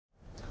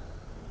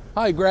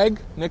Hi Greg,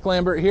 Nick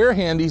Lambert here,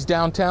 Handy's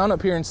downtown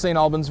up here in St.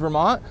 Albans,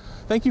 Vermont.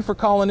 Thank you for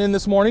calling in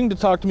this morning to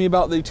talk to me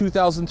about the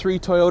 2003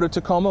 Toyota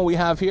Tacoma we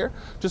have here.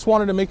 Just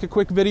wanted to make a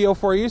quick video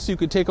for you so you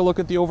could take a look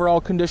at the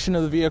overall condition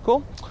of the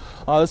vehicle.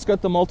 It's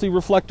got the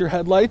multi-reflector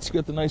headlights, you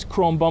got the nice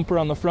chrome bumper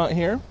on the front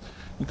here.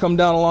 You come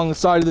down along the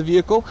side of the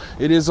vehicle,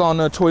 it is on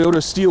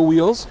Toyota steel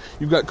wheels.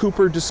 You've got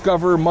Cooper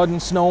Discover Mud and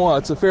Snow.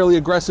 It's a fairly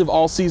aggressive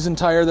all-season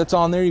tire that's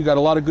on there. You've got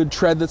a lot of good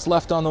tread that's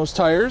left on those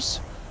tires.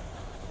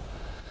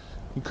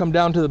 You come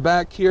down to the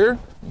back here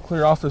and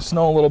clear off the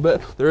snow a little bit.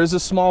 There is a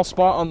small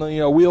spot on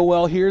the wheel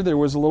well here. There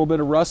was a little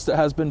bit of rust that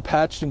has been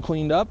patched and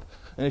cleaned up.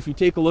 And if you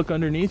take a look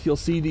underneath, you'll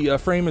see the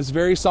frame is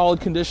very solid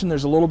condition.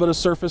 There's a little bit of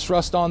surface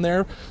rust on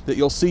there that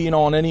you'll see,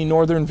 on any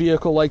northern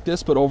vehicle like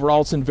this, but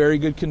overall it's in very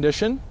good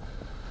condition. I'm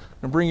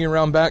going to bring you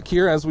around back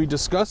here as we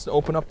discussed.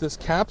 Open up this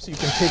cap so you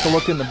can take a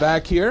look in the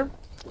back here.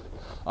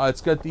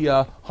 It's got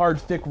the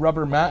hard, thick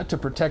rubber mat to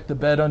protect the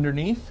bed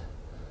underneath.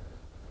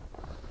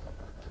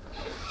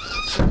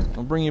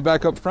 I'll bring you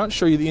back up front,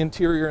 show you the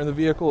interior of the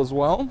vehicle as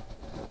well.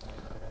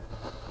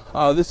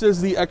 This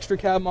is the extra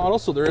cab model,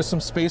 so there is some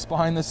space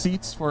behind the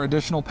seats for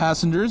additional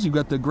passengers. You've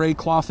got the gray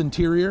cloth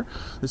interior.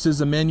 This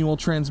is a manual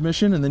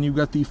transmission, and then you've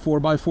got the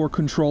 4x4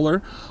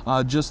 controller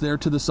just there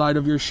to the side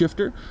of your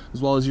shifter,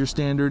 as well as your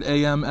standard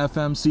AM,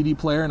 FM, CD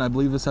player, and I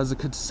believe this has a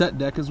cassette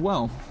deck as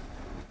well.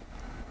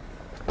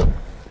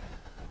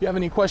 If you have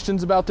any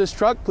questions about this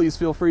truck, please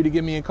feel free to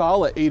give me a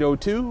call at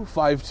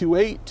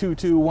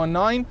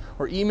 802-528-2219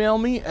 or email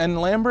me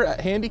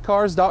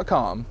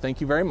nlambert@handycars.com.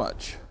 Thank you very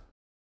much.